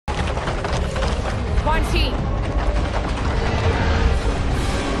CqədT.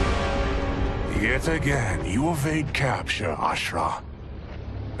 Yet again, you evade capture, Ashra.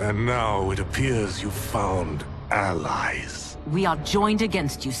 And now it appears you've found allies. We are joined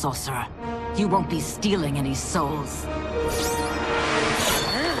against you, sorcerer. You won't be stealing any souls.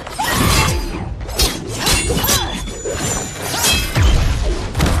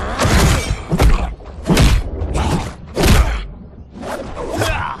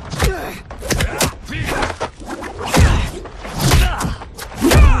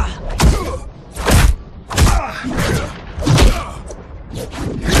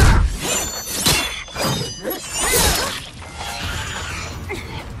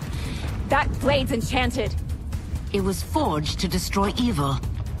 Blade's enchanted. It was forged to destroy evil.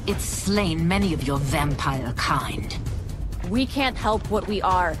 It's slain many of your vampire kind. We can't help what we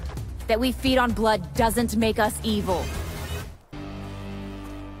are. That we feed on blood doesn't make us evil.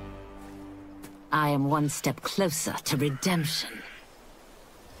 I am one step closer to redemption.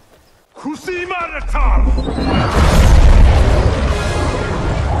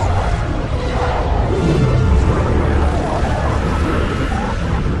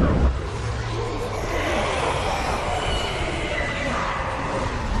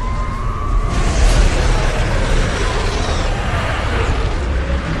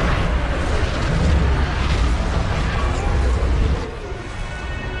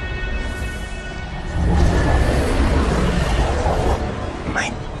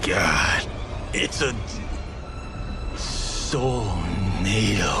 It's a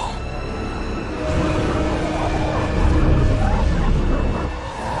tornado.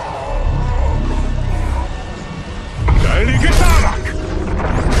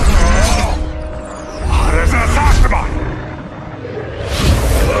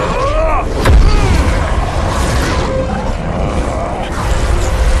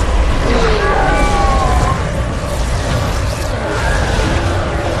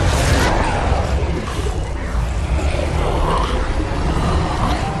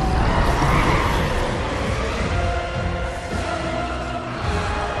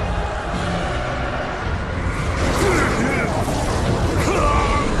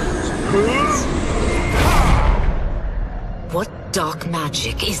 Dark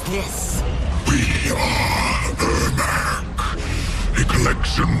magic is this? We are Ermac, a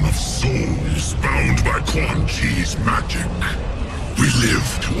collection of souls bound by Quan Chi's magic. We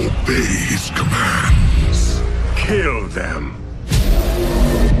live to obey his commands. Kill them.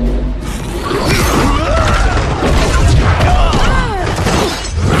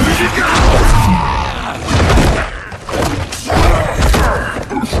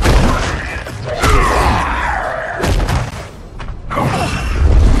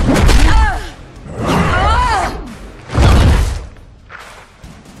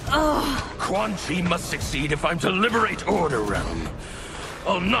 Quan Chi must succeed if I'm to liberate Order Realm.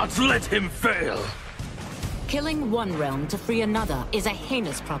 I'll not let him fail. Killing one realm to free another is a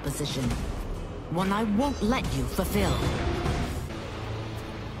heinous proposition. One I won't let you fulfill.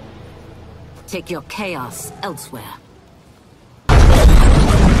 Take your chaos elsewhere.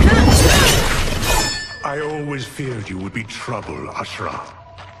 I always feared you would be trouble, Ashra.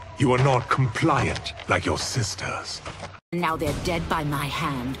 You are not compliant like your sisters. Now they're dead by my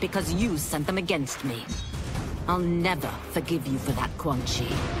hand because you sent them against me. I'll never forgive you for that, Quan Chi.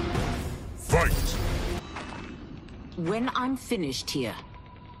 Fight! When I'm finished here,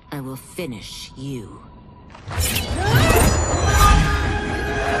 I will finish you.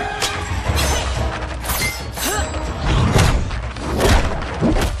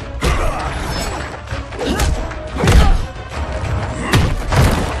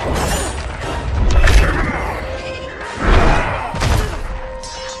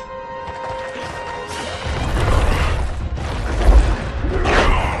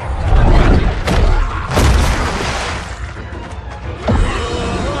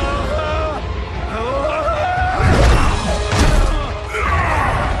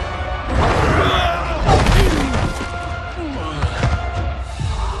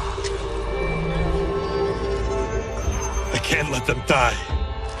 Let them die.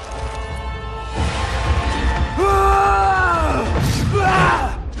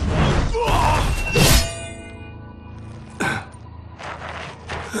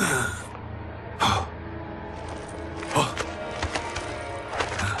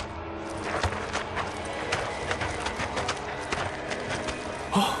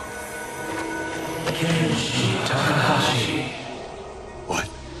 What?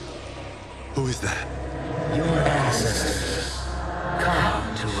 Who is that? Your ancestors.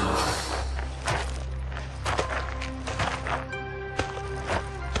 Come to us.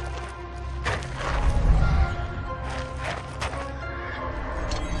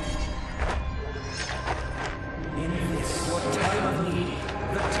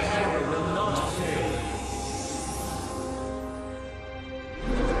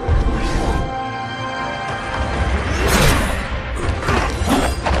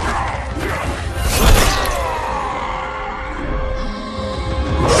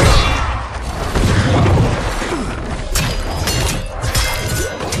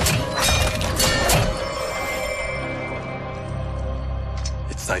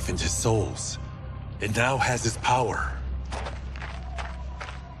 softened his souls. It now has his power.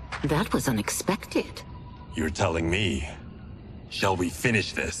 That was unexpected. You're telling me. Shall we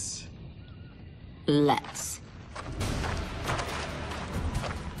finish this? Let's.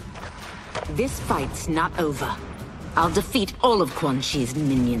 This fight's not over. I'll defeat all of Quan Chi's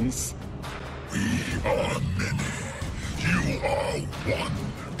minions. We are many. You are one.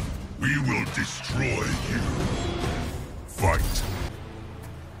 We will destroy you. Fight.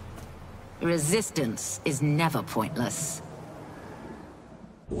 Resistance is never pointless.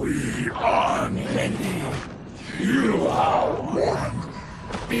 We are many. You are one.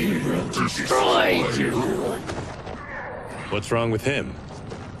 We will destroy you. What's wrong with him?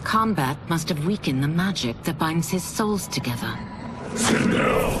 Combat must have weakened the magic that binds his souls together.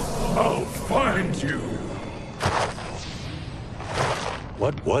 Now, I'll find you.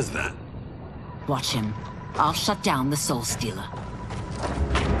 What was that? Watch him. I'll shut down the Soul Stealer.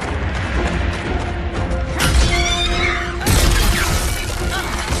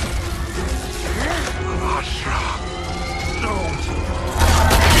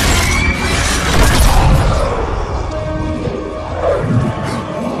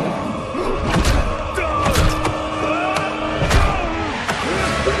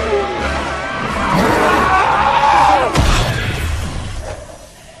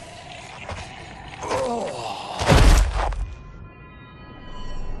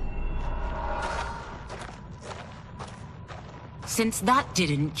 Since that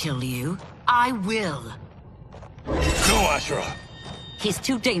didn't kill you, I will. Go, Ashura! He's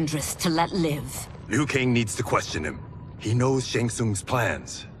too dangerous to let live. Liu Kang needs to question him. He knows Shang Tsung's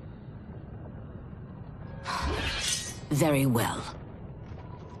plans. Very well.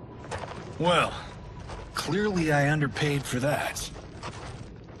 Well, clearly I underpaid for that.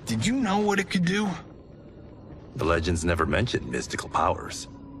 Did you know what it could do? The legends never mentioned mystical powers.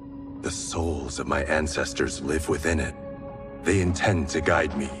 The souls of my ancestors live within it. They intend to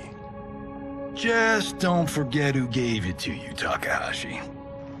guide me. Just don't forget who gave it to you, Takahashi.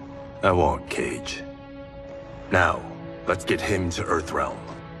 I won't, Cage. Now, let's get him to Earthrealm.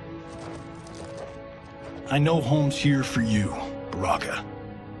 I know home's here for you, Baraka.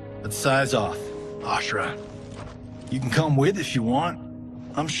 Let's size off, Ashura. You can come with if you want.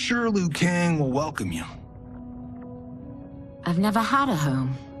 I'm sure Liu Kang will welcome you. I've never had a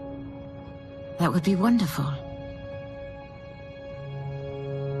home. That would be wonderful.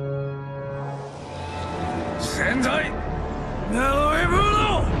 Sendai!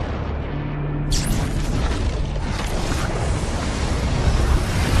 Naloibuno!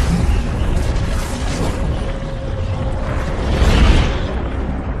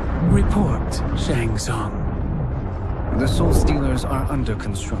 Report, Shang Tsung. The Soul Stealers are under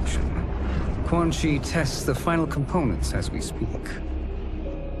construction. Quan Chi tests the final components as we speak.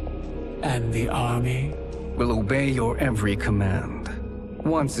 And the army will obey your every command,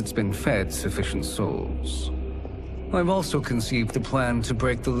 once it's been fed sufficient souls. I've also conceived the plan to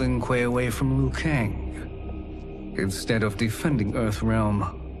break the Lin Kuei away from Liu Kang. Instead of defending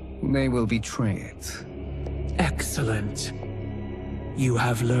Earthrealm, they will betray it. Excellent. You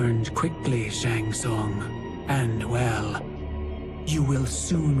have learned quickly, Shang Tsung. And well, you will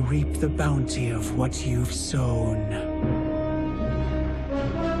soon reap the bounty of what you've sown.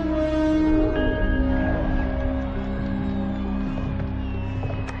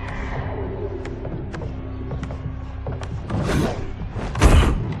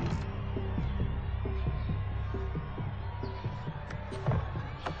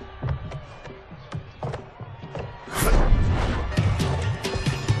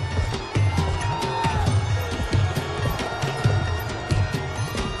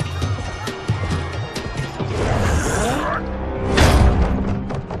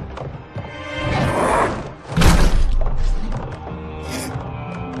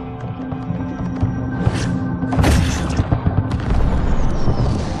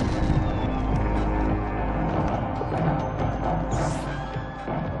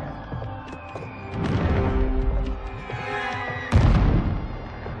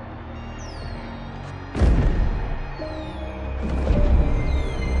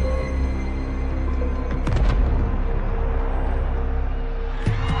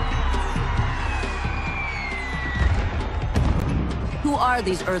 Who are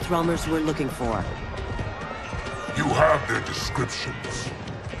these Earthrealmers we're looking for? You have their descriptions.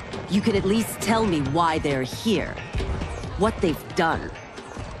 You can at least tell me why they're here. What they've done.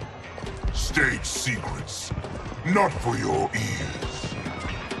 State secrets. Not for your ears.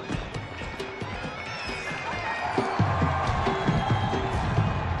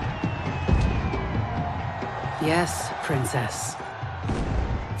 Yes, Princess.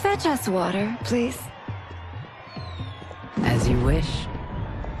 Fetch us water, please. As you wish.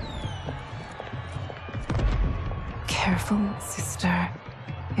 Careful, sister.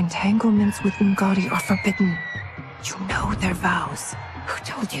 Entanglements with Ungadi are forbidden. You know their vows. Who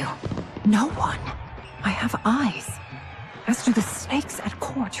told you? No one. I have eyes. As do the snakes at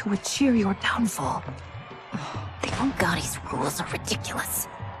court who would cheer your downfall. The Ungadi's rules are ridiculous.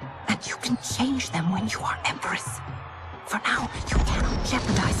 And you can change them when you are Empress. For now, you cannot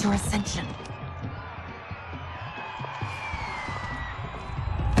jeopardize your ascension.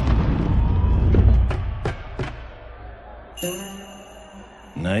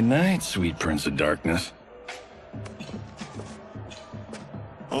 Night-night, sweet Prince of Darkness.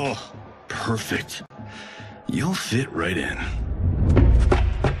 Oh, perfect. You'll fit right in.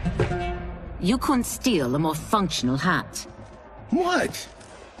 You couldn't steal a more functional hat. What?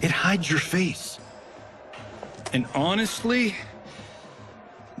 It hides your face. And honestly,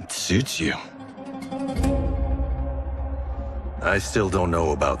 it suits you. I still don't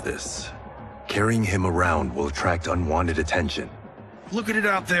know about this. Carrying him around will attract unwanted attention. Look at it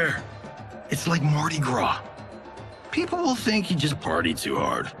out there. It's like Mardi Gras. People will think you just party too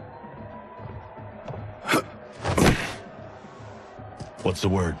hard. What's the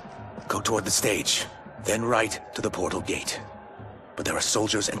word? Go toward the stage, then right to the portal gate. But there are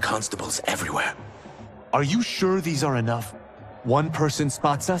soldiers and constables everywhere. Are you sure these are enough? One person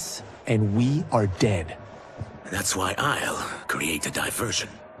spots us, and we are dead. That's why I'll create a diversion.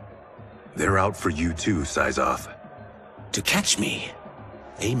 They're out for you too, Syzoth. To catch me,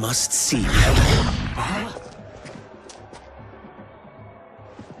 they must see me.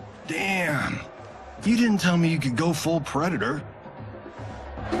 Damn. You didn't tell me you could go full Predator.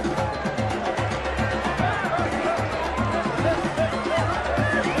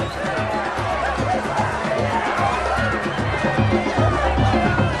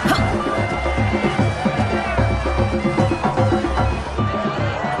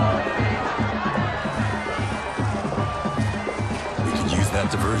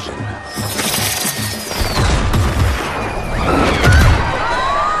 Diversion.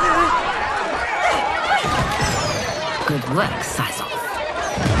 Good work, Syzoth.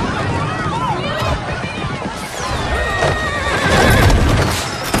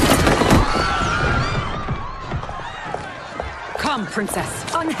 Come, Princess.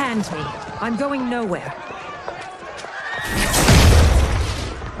 Unhand me. I'm going nowhere.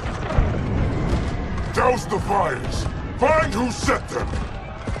 Douse the fires! Find who set them!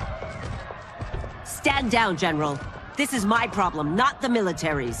 Stand down, General. This is my problem, not the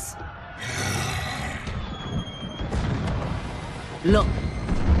military's. Look.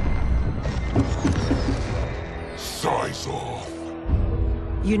 Syzoth.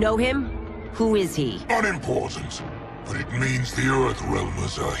 You know him? Who is he? Unimportant, but it means the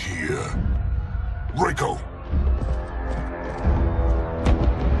Earthrealmers are here. Reiko.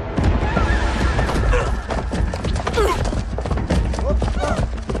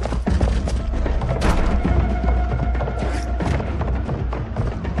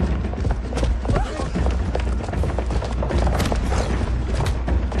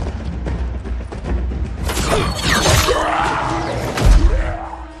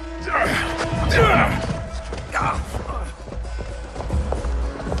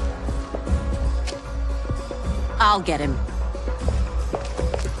 I'll get him.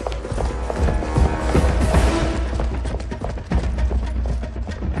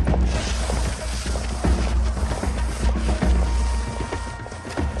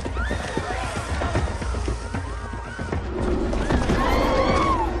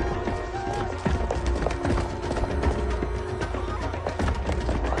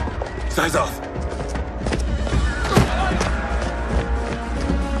 Syzoth!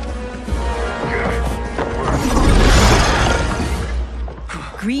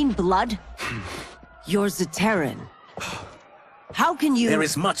 Green blood? You're Zaterran. How can you— There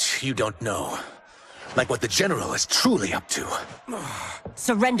is much you don't know. Like what the General is truly up to.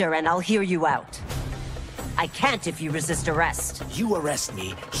 Surrender and I'll hear you out. I can't if you resist arrest. You arrest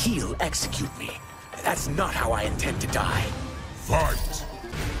me, he'll execute me. That's not how I intend to die. Fight!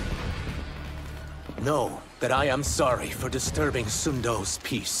 Know that I am sorry for disturbing Sundo's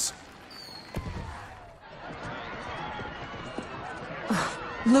peace.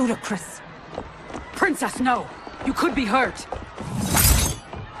 Ludicrous. Princess, no! You could be hurt!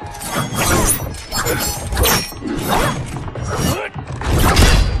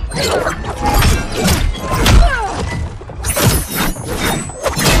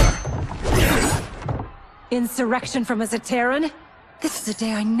 Insurrection from a Zaterran? This is a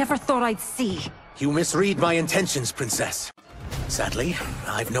day I never thought I'd see. You misread my intentions, Princess. Sadly,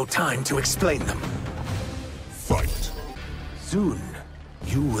 I've no time to explain them. Fight. Soon,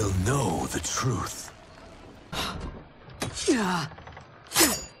 you will know the truth.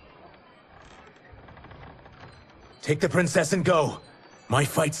 Take the princess and go. My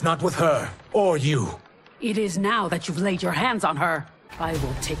fight's not with her, or you. It is now that you've laid your hands on her. I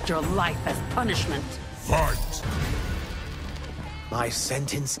will take your life as punishment. Fight! My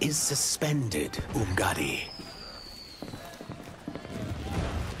sentence is suspended, Umgadi.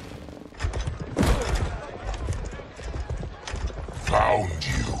 Found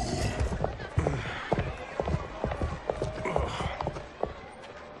you.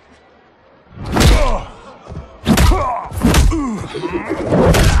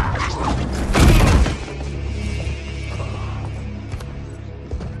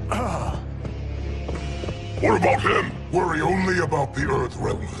 What about him? Worry only about the Earth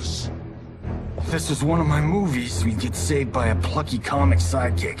Realmers. If this is one of my movies, we'd get saved by a plucky comic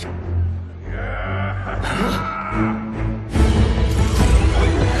sidekick.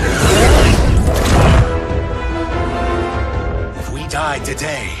 If we die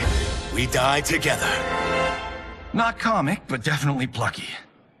today, we die together. Not comic, but definitely plucky.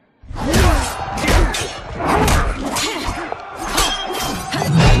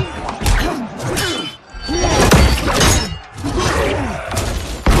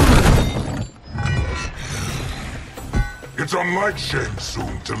 It's unlike Shang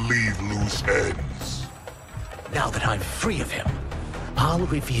Tsung to leave loose ends. Now that I'm free of him, I'll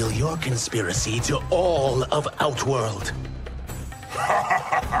reveal your conspiracy to all of Outworld.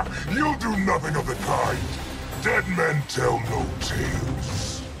 You'll do nothing of the kind. Dead men tell no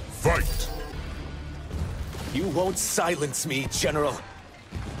tales. Fight! You won't silence me, General.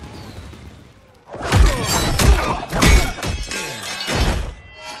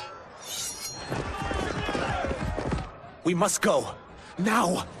 We must go.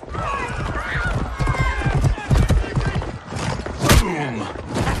 Now! Boom!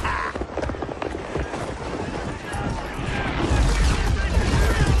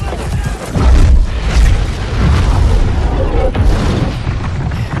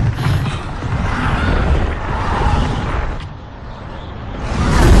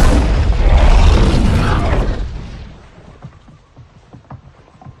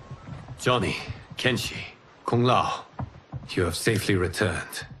 Johnny, Kenshi, Kung Lao, you have safely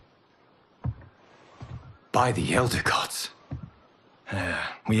returned. By the Elder Gods.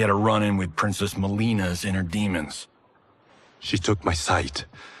 We had a run-in with Princess Melina's inner demons. She took my sight,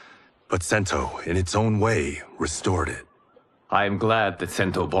 but Sento, in its own way, restored it. I am glad that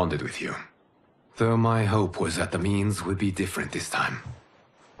Sento bonded with you. Though my hope was that the means would be different this time.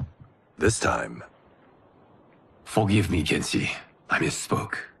 This time? Forgive me, Kenshi. I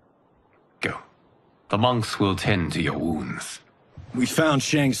misspoke. Go. The monks will tend to your wounds. We found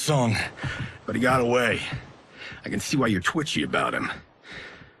Shang Tsung, but he got away. I can see why you're twitchy about him.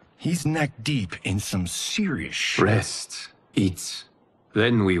 He's neck deep in some serious shit. Rest. Eat.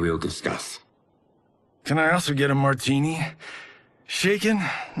 Then we will discuss. Can I also get a martini? Shaken,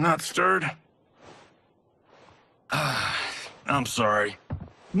 not stirred? I'm sorry.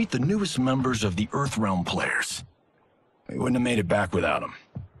 Meet the newest members of the Earthrealm players. We wouldn't have made it back without them.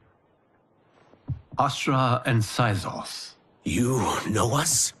 Astra and Syzos. You know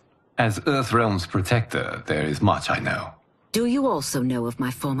us? As Earthrealm's protector, there is much I know. Do you also know of my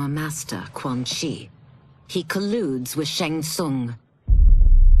former master, Quan Chi? He colludes with Shang Tsung.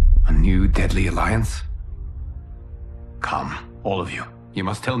 A new deadly alliance? Come, all of you. You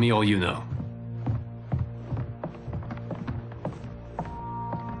must tell me all you know.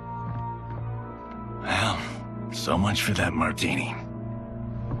 Well, so much for that martini.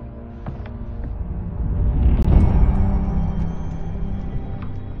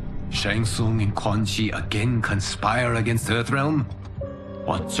 Shang Tsung and Quan Chi again conspire against Earthrealm?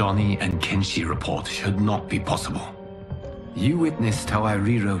 What Johnny and Kenshi report should not be possible. You witnessed how I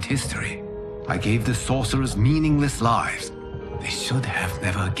rewrote history. I gave the sorcerers meaningless lives. They should have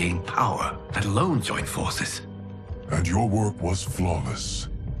never gained power, let alone joined forces. And your work was flawless.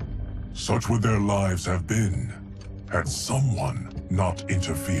 Such would their lives have been, had someone not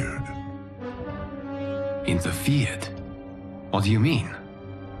interfered. Interfered? What do you mean?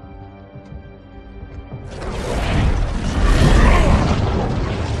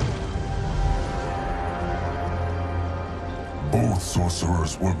 Both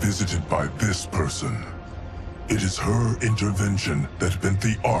sorcerers were visited by this person. It is her intervention that bent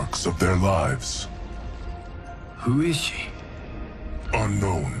the arcs of their lives. Who is she?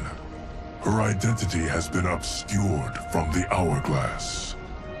 Unknown. Her identity has been obscured from the hourglass.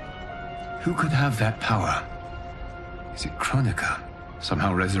 Who could have that power? Is it Chronica?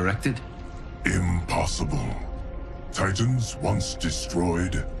 Somehow resurrected? Impossible. Titans, once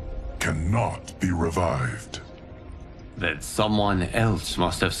destroyed, cannot be revived. Then someone else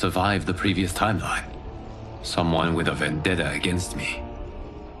must have survived the previous timeline. Someone with a vendetta against me.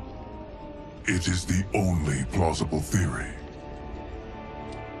 It is the only plausible theory.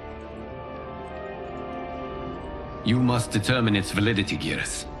 You must determine its validity,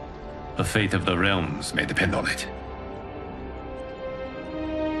 Geras. The fate of the realms may depend on it.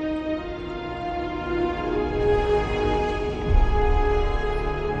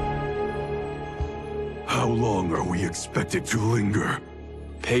 How long are we expected to linger?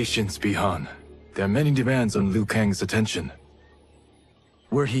 Patience, Bi-Han. There are many demands on Liu Kang's attention.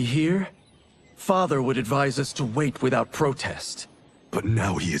 Were he here, Father would advise us to wait without protest. But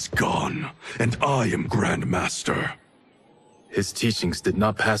now he is gone, and I am Grand Master. His teachings did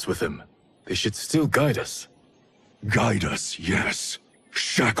not pass with him. They should still guide us. Guide us, yes.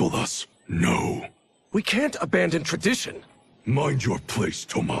 Shackle us, no. We can't abandon tradition. Mind your place,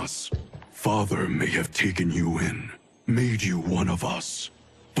 Tomas. Father may have taken you in, made you one of us.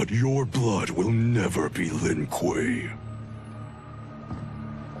 But your blood will never be Lin Kuei.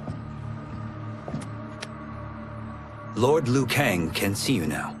 Lord Liu Kang can see you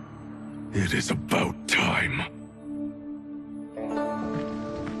now. It is about time.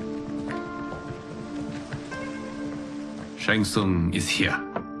 Shang Tsung is here,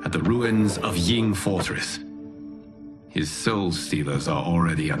 at the ruins of Ying Fortress. His Soul Stealers are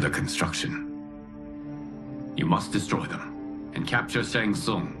already under construction. You must destroy them, and capture Shang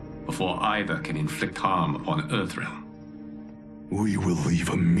Tsung before either can inflict harm upon Earthrealm. We will leave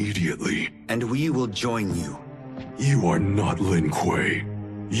immediately. And we will join you. You are not Lin Kuei.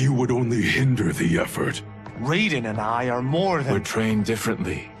 You would only hinder the effort. Raiden and I are more than— We're trained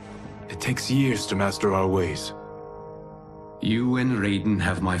differently. It takes years to master our ways. You and Raiden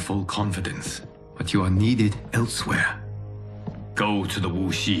have my full confidence, but you are needed elsewhere. Go to the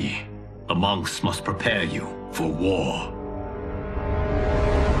Wuxi. The monks must prepare you for war.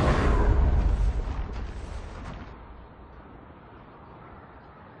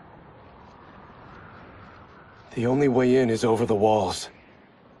 The only way in is over the walls.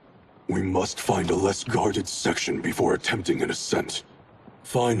 We must find a less guarded section before attempting an ascent.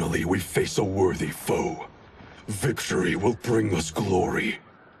 Finally, we face a worthy foe. Victory will bring us glory.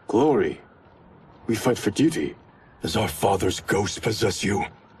 Glory? We fight for duty. Does our father's ghost possess you?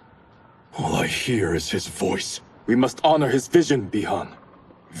 All I hear is his voice. We must honor his vision, Bi-Han.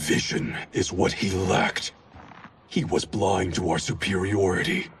 Vision is what he lacked. He was blind to our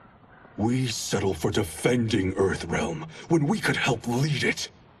superiority. We settle for defending Earthrealm when we could help lead it.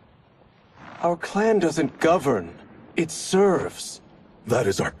 Our clan doesn't govern. It serves. That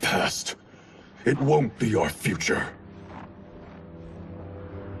is our past. It won't be our future.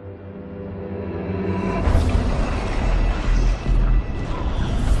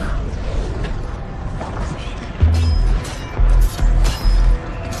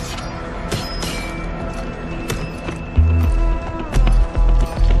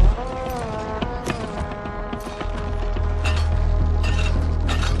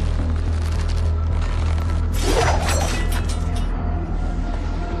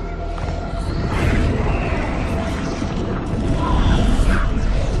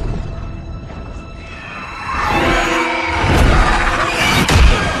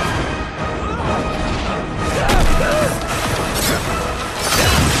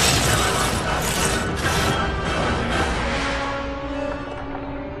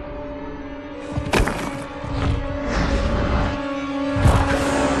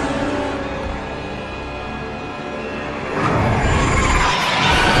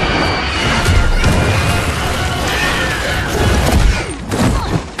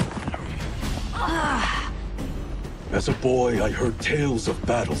 As a boy, I heard tales of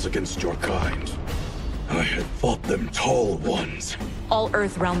battles against your kind. I had fought them tall ones. All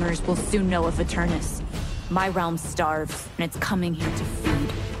Earthrealmers will soon know of Eternus. My realm starves, and it's coming here to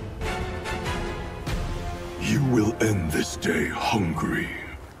feed. You will end this day hungry.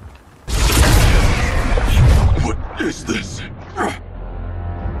 What is this?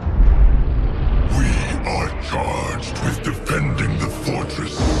 We are charged with defending the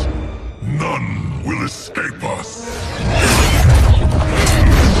fortress. None will escape us.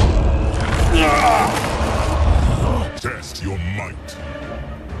 Test your might.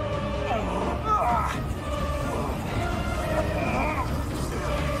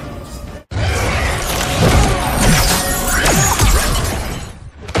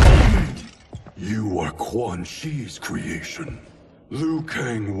 You are Quan Chi's creation. Liu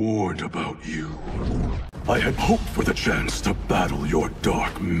Kang warned about you. I had hoped for the chance to battle your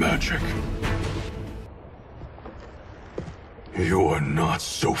dark magic. You are not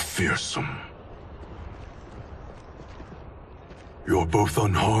so fearsome. You're both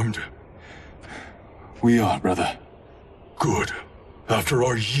unharmed? We are, brother. Good. After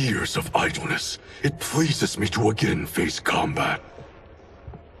our years of idleness, it pleases me to again face combat.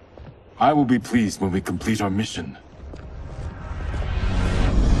 I will be pleased when we complete our mission.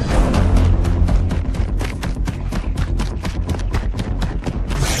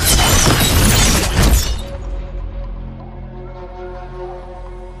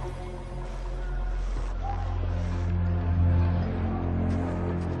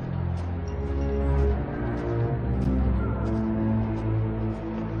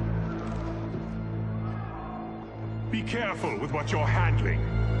 Be careful with what you're handling.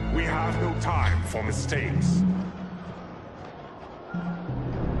 We have no time for mistakes.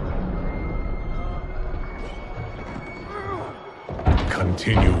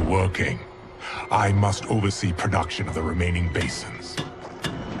 Continue working. I must oversee production of the remaining basins.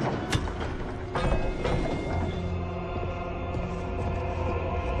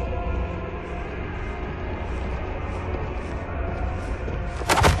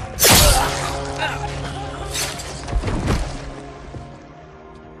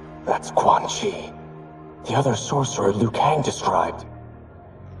 That's Quan Chi, the other sorcerer Liu Kang described.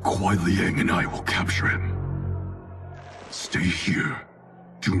 Kuai Liang and I will capture him. Stay here.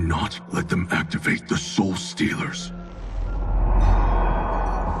 Do not let them activate the Soul Stealers.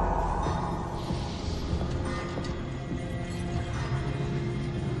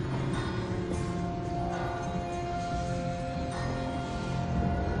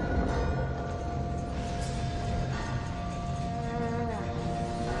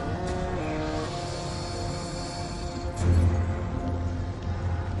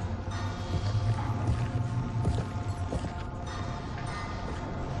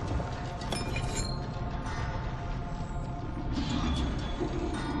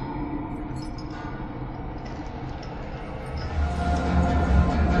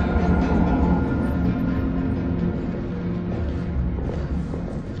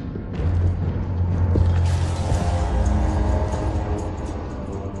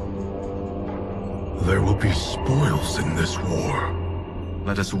 There will be spoils in this war.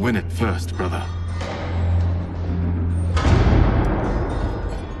 Let us win it first, brother.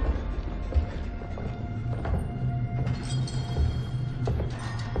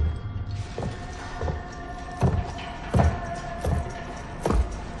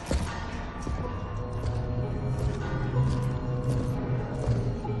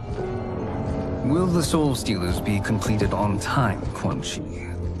 Will the Soul Stealers be completed on time, Quan Chi?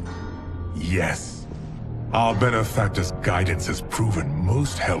 Yes. Our benefactor's guidance has proven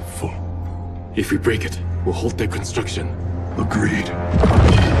most helpful. If we break it, we'll halt their construction. Agreed.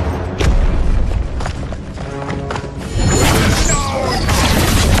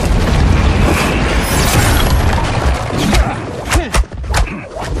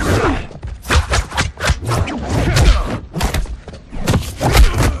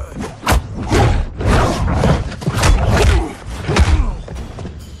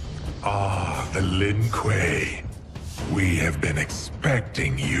 We have been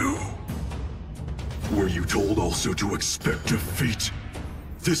expecting you. Were you told also to expect defeat?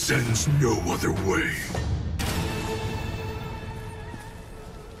 This ends no other way.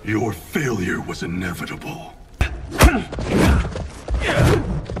 Your failure was inevitable.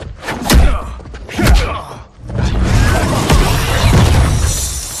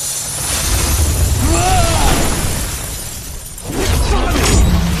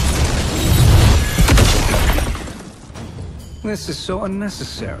 This is so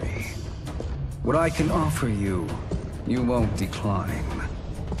unnecessary. What I can offer you, you won't decline.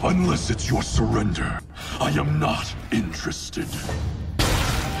 Unless it's your surrender, I am not interested.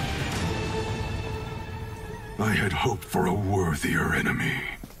 I had hoped for a worthier enemy.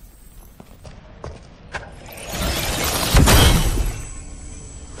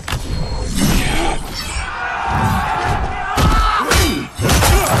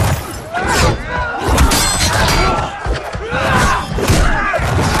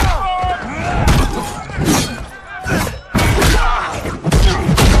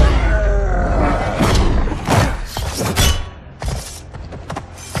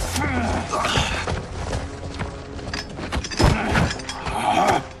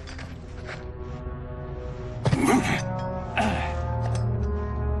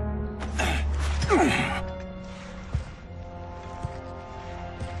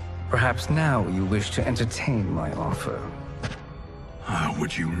 Perhaps now you wish to entertain my offer. How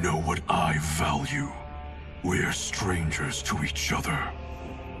would you know what I value? We're strangers to each other.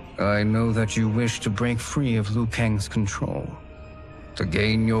 I know that you wish to break free of Liu Kang's control, to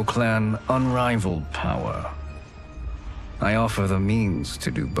gain your clan unrivaled power. I offer the means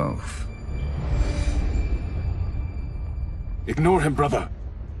to do both. Ignore him, brother.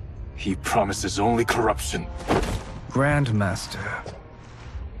 He promises only corruption. Grandmaster,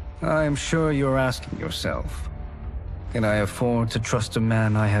 I am sure you're asking yourself, can I afford to trust a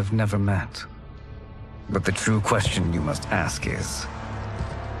man I have never met? But the true question you must ask is,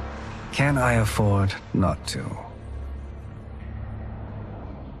 can I afford not to?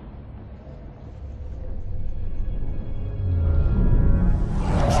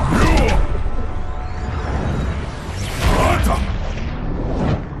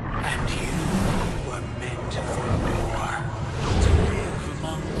 And you were meant for war, to live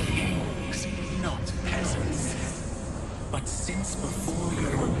among kings, not peasants. But since before you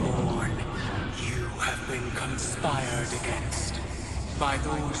were born, you have been conspired against by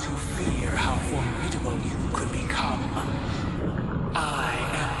those who fear how formidable you could become. I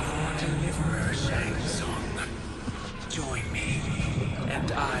am your deliverer, Shang Tsung. Join me,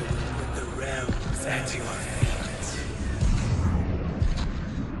 and I will put the realms at your feet.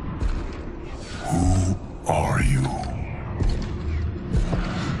 Who are you?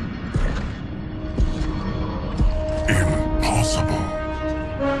 Impossible.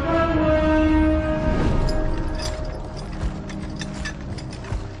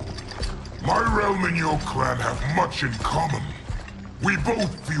 My realm and your clan have much in common. We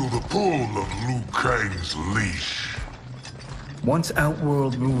both feel the pull of Liu Kang's leash. Once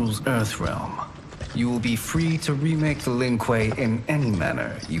Outworld rules Earthrealm, you will be free to remake the Lin Kuei in any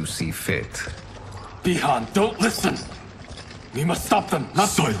manner you see fit. Bi-Han, don't listen! We must stop them, not—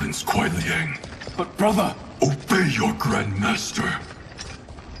 Silence, Kuai Liang. But brother— Obey your Grandmaster.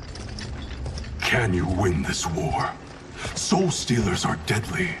 Can you win this war? Soul Stealers are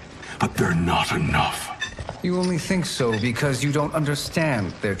deadly, but they're not enough. You only think so because you don't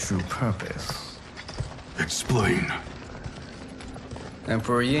understand their true purpose. Explain.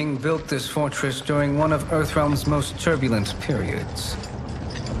 Emperor Ying built this fortress during one of Earthrealm's most turbulent periods.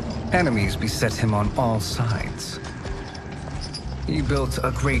 Enemies beset him on all sides. He built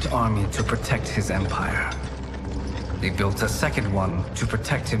a great army to protect his empire. He built a second one to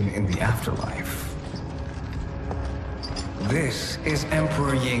protect him in the afterlife. This is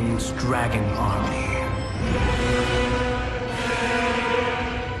Emperor Ying's Dragon Army.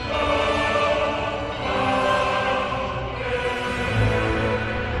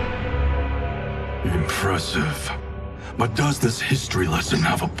 Impressive. But does this history lesson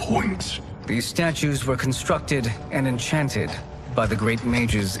have a point? These statues were constructed and enchanted by the great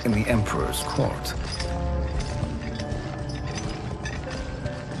mages in the Emperor's court.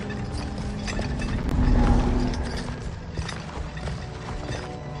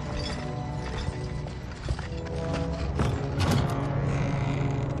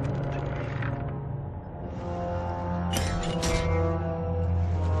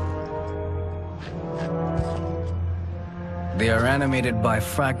 They are animated by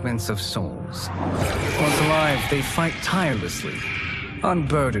fragments of souls. Once alive, they fight tirelessly,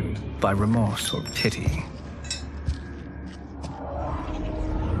 unburdened by remorse or pity.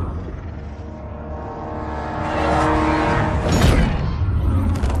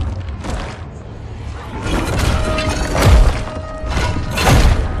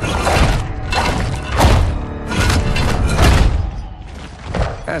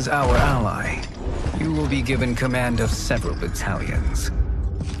 As our ally, you will be given command of several battalions.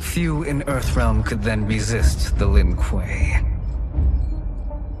 Few in Earthrealm could then resist the Lin Kuei.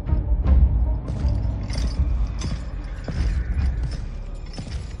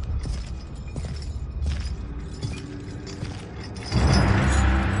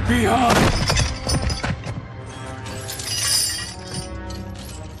 Beyond!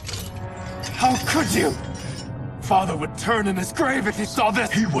 How could you? Father would turn in his grave if he saw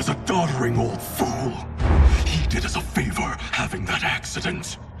this! He was a doddering old fool. He did us a favor having that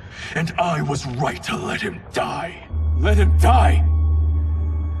accident. And I was right to let him die. Let him die?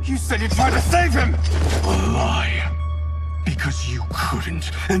 You said you tried to save him! A lie. Because you couldn't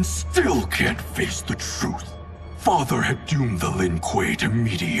and still can't face the truth. Father had doomed the Lin Kuei to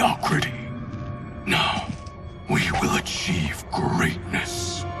mediocrity. Now, we will achieve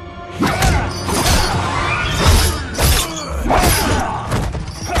greatness.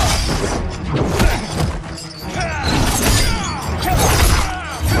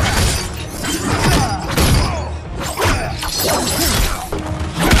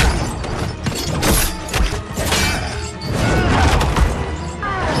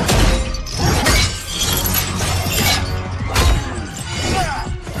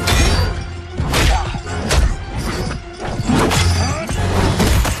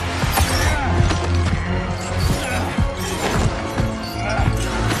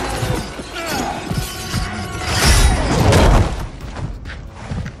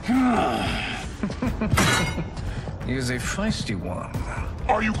 He is a feisty one.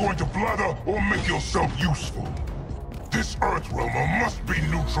 Are you going to blather or make yourself useful? This Earthrealmer must be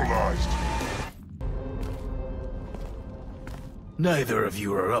neutralized. Neither of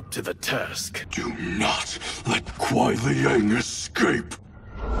you are up to the task. Do not let Kuai Liang escape.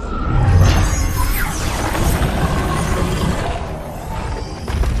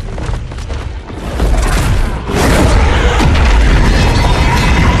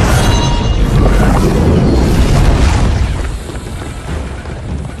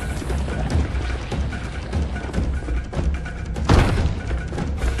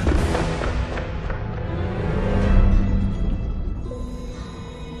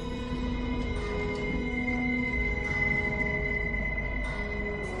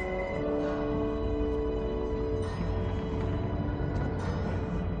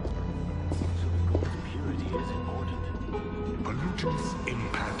 Pollutants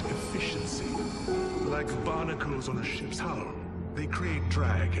impact efficiency. Like barnacles on a ship's hull. They create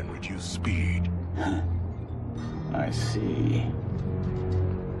drag and reduce speed. I see.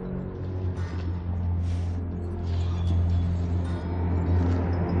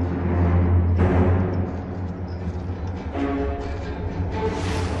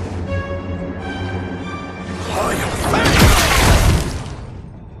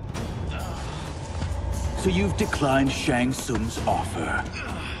 So you've declined Shang Tsung's offer.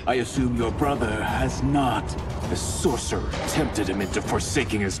 I assume your brother has not. The sorcerer tempted him into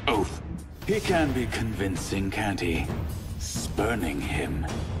forsaking his oath. He can be convincing, can't he? Spurning him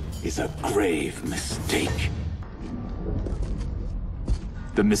is a grave mistake.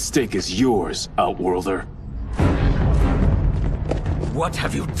 The mistake is yours, Outworlder. What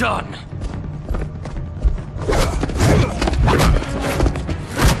have you done?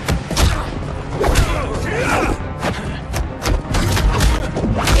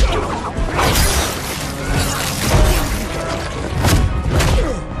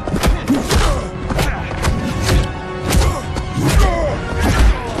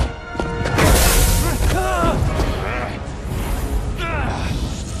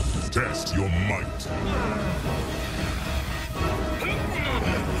 Test your might.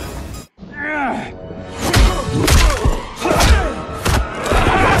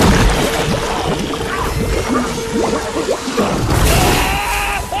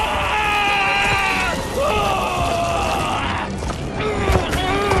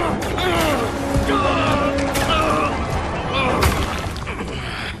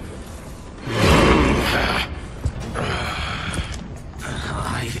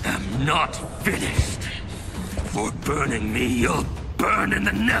 Not finished. For burning me, you'll burn in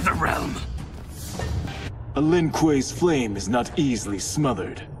the Netherrealm. A Lin Kuei's flame is not easily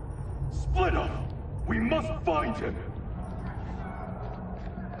smothered. Split up! We must find him!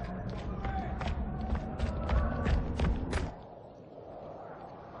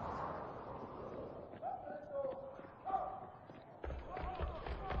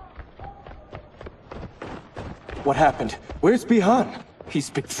 What happened? Where's Bihan? He's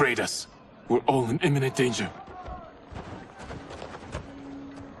betrayed us. We're all in imminent danger.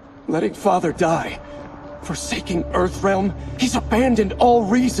 Letting Father die. Forsaking Earthrealm. He's abandoned all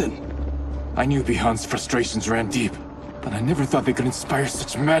reason. I knew Bihan's frustrations ran deep, but I never thought they could inspire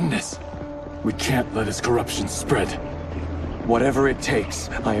such madness. We can't let his corruption spread. Whatever it takes,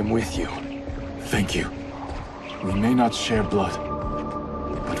 I am with you. Thank you. We may not share blood,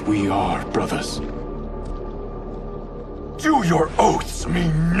 but we are brothers. Do your oaths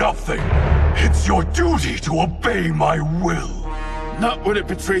mean nothing? It's your duty to obey my will. Not when it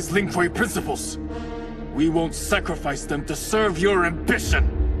betrays Lin Kuei principles. We won't sacrifice them to serve your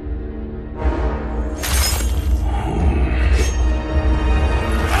ambition.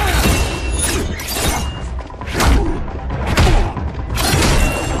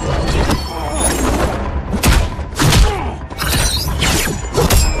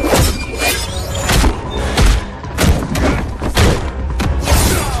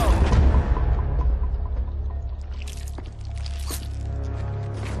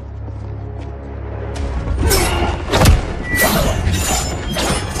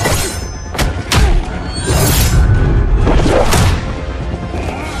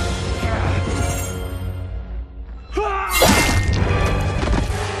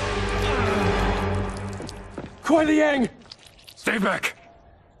 Kuai Liang! Stay back!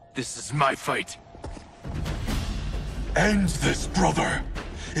 This is my fight. End this, brother.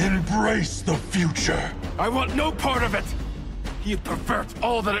 Embrace the future. I want no part of it! You pervert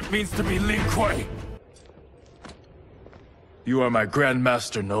all that it means to be Lin Kuei! You are my Grand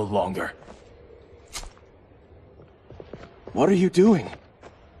Master no longer. What are you doing?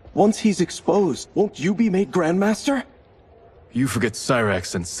 Once he's exposed, won't you be made Grandmaster? You forget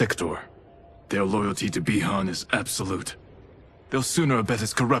Cyrax and Sector. Their loyalty to Bihan is absolute. They'll sooner abet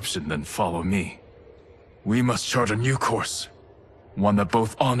his corruption than follow me. We must chart a new course. One that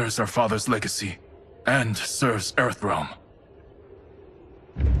both honors our father's legacy and serves Earthrealm.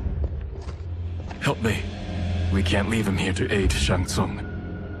 Help me. We can't leave him here to aid Shang Tsung.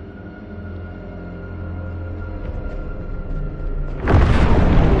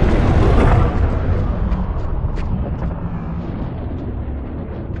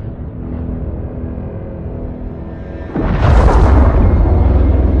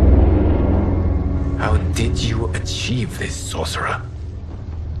 How did you achieve this, sorcerer?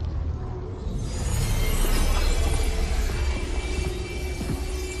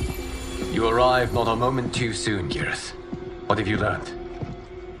 You arrived not a moment too soon, Geras. What have you learned?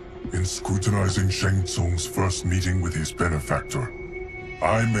 In scrutinizing Shang Tsung's first meeting with his benefactor,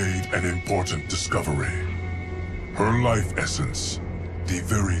 I made an important discovery. Her life essence, the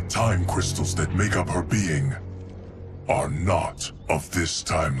very time crystals that make up her being, are not of this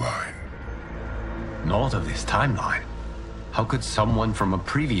timeline. Not of this timeline? How could someone from a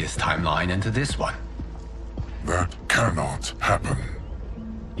previous timeline enter this one? That cannot happen.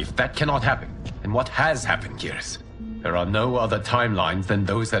 If that cannot happen, then what has happened, Geras? There are no other timelines than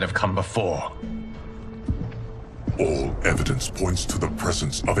those that have come before. All evidence points to the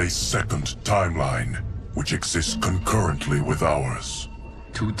presence of a second timeline, which exists concurrently with ours.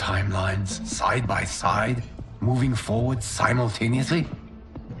 Two timelines, side by side, moving forward simultaneously?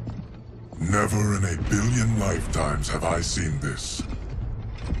 Never in a billion lifetimes have I seen this.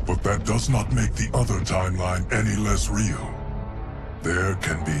 But that does not make the other timeline any less real. There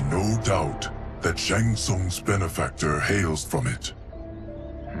can be no doubt that Shang Tsung's benefactor hails from it.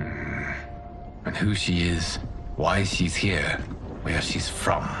 And who she is, why she's here, where she's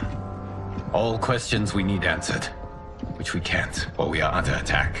from. All questions we need answered, which we can't while we are under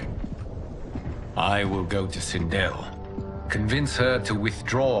attack. I will go to Sindel, convince her to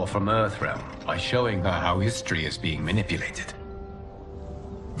withdraw from Earthrealm by showing her how history is being manipulated.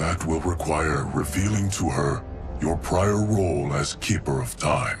 That will require revealing to her your prior role as Keeper of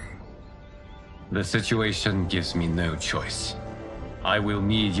Time. The situation gives me no choice. I will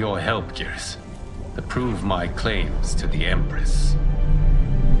need your help, Geras, to prove my claims to the Empress.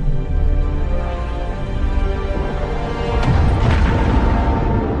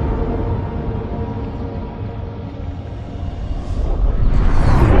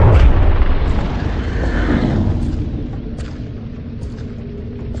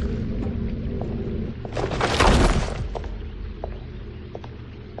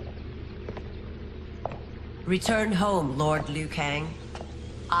 Return home, Lord Liu Kang.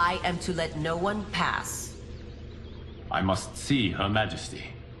 I am to let no one pass. I must see Her Majesty.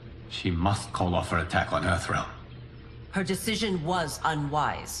 She must call off her attack on Earthrealm. Her decision was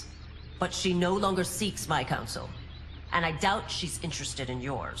unwise, but she no longer seeks my counsel, and I doubt she's interested in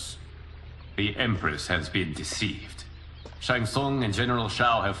yours. The Empress has been deceived. Shang Tsung and General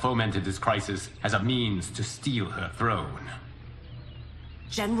Shao have fomented this crisis as a means to steal her throne.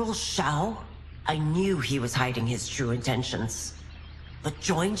 General Shao? I knew he was hiding his true intentions. But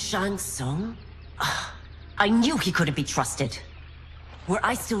join Shang Tsung? I knew he couldn't be trusted. Were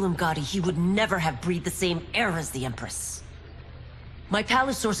I still Umgadi, he would never have breathed the same air as the Empress. My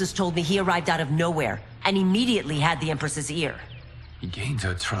palace sources told me he arrived out of nowhere, and immediately had the Empress's ear. He gained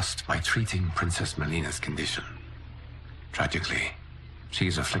her trust by treating Princess Melina's condition. Tragically, she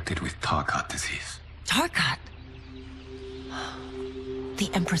is afflicted with Tarkat disease. Tarkat? The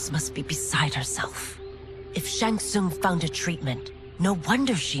Empress must be beside herself. If Shang Tsung found a treatment, no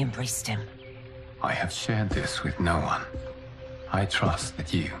wonder she embraced him. I have shared this with no one. I trust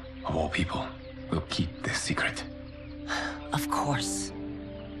that you, of all people, will keep this secret. Of course.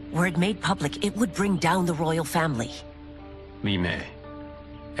 Were it made public, it would bring down the royal family. Li Mei,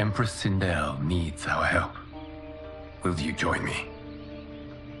 Empress Sindel needs our help. Will you join me?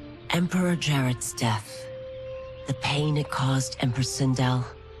 Emperor Jarrett's death, the pain it caused Empress Sindel,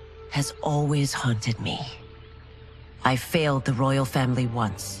 has always haunted me. I failed the royal family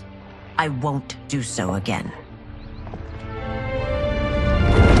once. I won't do so again.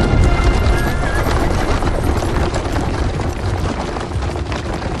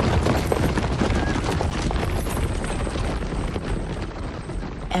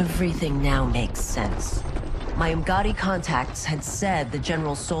 Everything now makes sense. My Umgadi contacts had said the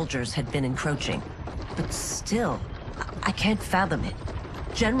general soldiers had been encroaching. But still, I can't fathom it.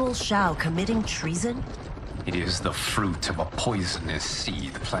 General Shao committing treason? It is the fruit of a poisonous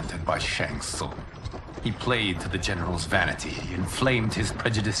seed planted by Shang Tsung. He played to the General's vanity, inflamed his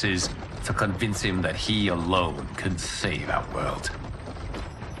prejudices to convince him that he alone could save our world.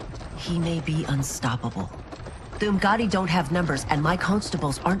 He may be unstoppable. The Umgadi don't have numbers, and my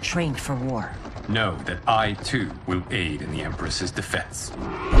constables aren't trained for war. Know that I, too, will aid in the Empress's defense.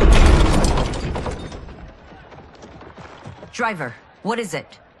 Driver, what is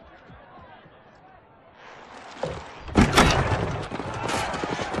it?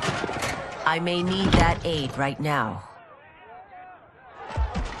 I may need that aid right now.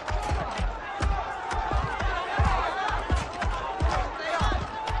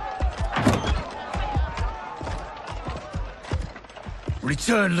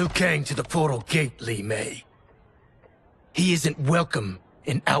 Return Liu Kang to the portal gate, Li Mei. He isn't welcome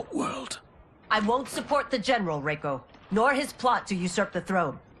in Outworld. I won't support the General, Reiko, nor his plot to usurp the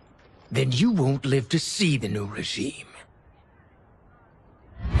throne. Then you won't live to see the new regime.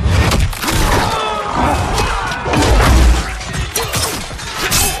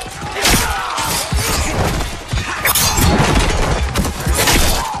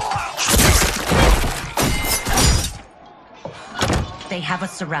 They have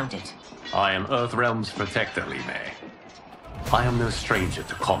us surrounded. I am Earthrealm's protector, Li Mei. I am no stranger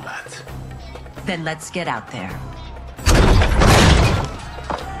to combat. Then let's get out there.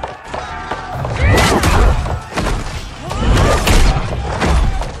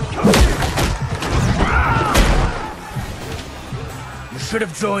 You should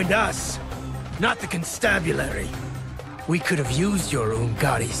have joined us, not the constabulary. We could have used your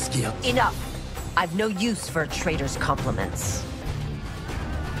Umgadi skills. Enough! I've no use for a traitor's compliments.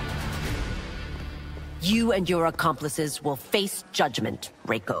 You and your accomplices will face judgment,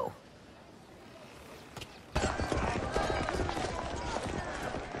 Reiko.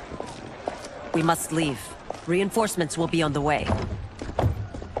 We must leave. Reinforcements will be on the way.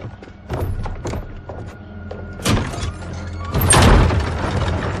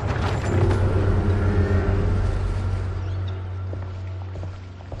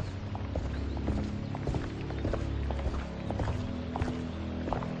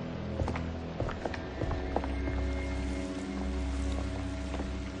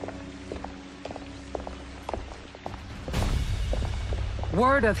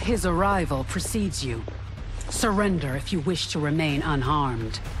 Word of his arrival precedes you. Surrender if you wish to remain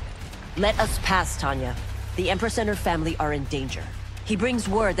unharmed. Let us pass, Tanya. The Empress and her family are in danger. He brings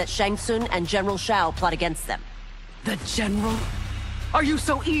word that Shang Tsung and General Shao plot against them. The General? Are you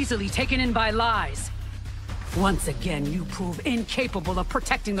so easily taken in by lies? Once again, you prove incapable of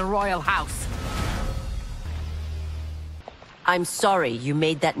protecting the royal house. I'm sorry you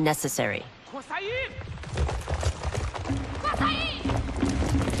made that necessary.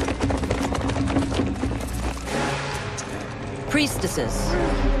 Priestesses.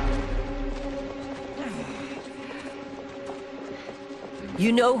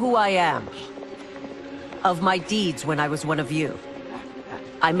 You know who I am. Of my deeds when I was one of you.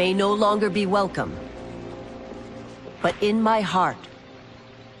 I may no longer be welcome. But in my heart,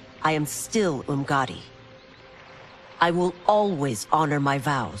 I am still Umgadi. I will always honor my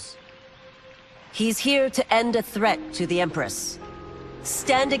vows. He's here to end a threat to the Empress.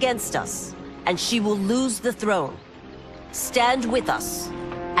 Stand against us, and she will lose the throne. Stand with us,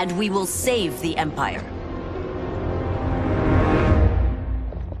 and we will save the Empire.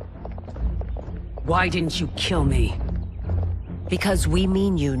 Why didn't you kill me? Because we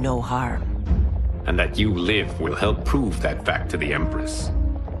mean you no harm. And that you live will help prove that fact to the Empress.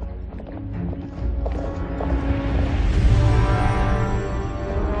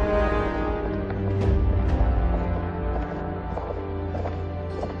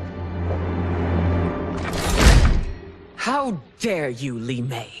 How dare you, Li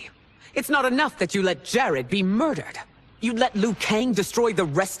Mei? It's not enough that you let Jared be murdered. You'd let Liu Kang destroy the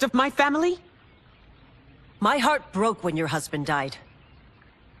rest of my family? My heart broke when your husband died.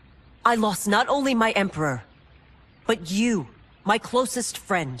 I lost not only my emperor, but you, my closest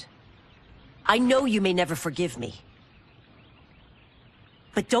friend. I know you may never forgive me.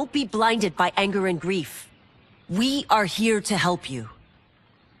 But don't be blinded by anger and grief. We are here to help you.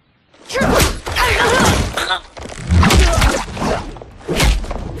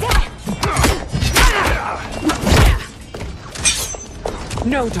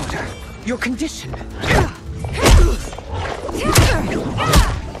 No, daughter. Your condition.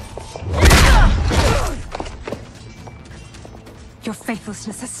 Your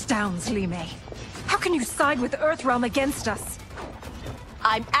faithlessness astounds, Li Mei. How can you side with Earthrealm against us?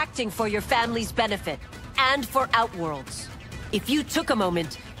 I'm acting for your family's benefit, and for Outworld's. If you took a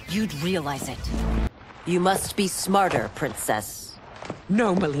moment, you'd realize it. You must be smarter, Princess.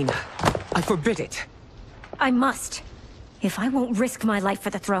 No, Melina. I forbid it. I must. If I won't risk my life for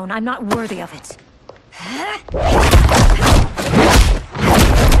the throne, I'm not worthy of it.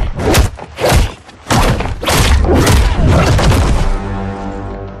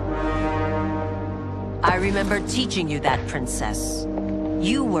 I remember teaching you that, princess.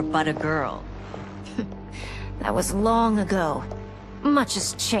 You were but a girl. That was long ago. Much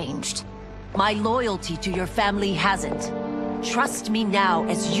has changed. My loyalty to your family hasn't. Trust me now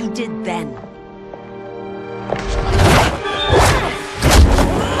as you did then.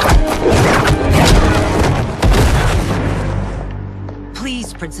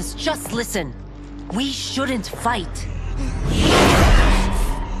 Please, princess, just listen. We shouldn't fight.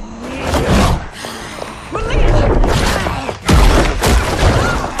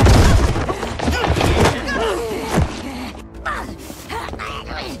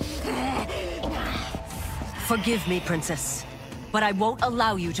 Forgive me, princess, but I won't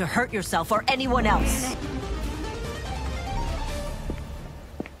allow you to hurt yourself or anyone else.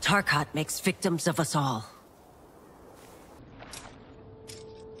 THANH makes victims of us all.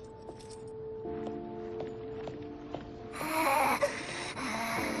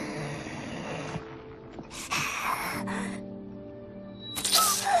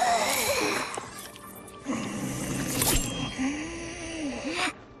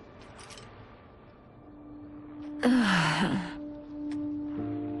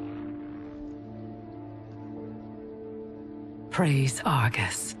 Praise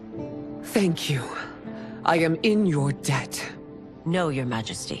Argus. Thank you. I am in your debt. No, Your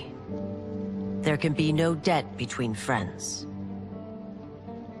Majesty. There can be no debt between friends.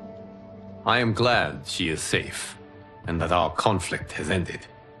 I am glad she is safe, and that our conflict has ended.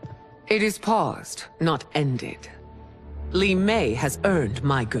 It is paused, not ended. Li Mei has earned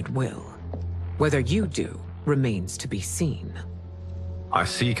my goodwill. Whether you do remains to be seen. I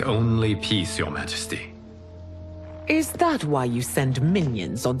seek only peace, Your Majesty. Is that why you send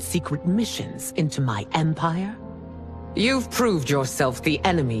minions on secret missions into my empire? You've proved yourself the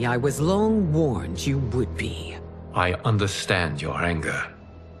enemy I was long warned you would be. I understand your anger,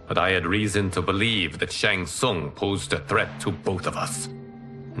 but I had reason to believe that Shang Tsung posed a threat to both of us.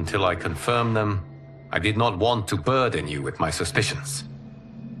 Until I confirmed them, I did not want to burden you with my suspicions.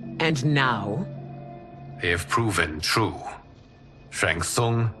 And now? They have proven true. Shang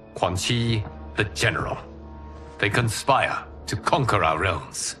Tsung, Quan Chi, the General. They conspire to conquer our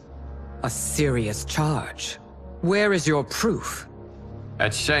realms. A serious charge. Where is your proof?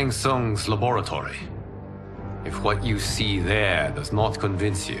 At Shang Tsung's laboratory. If what you see there does not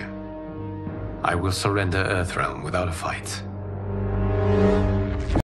convince you, I will surrender Earthrealm without a fight.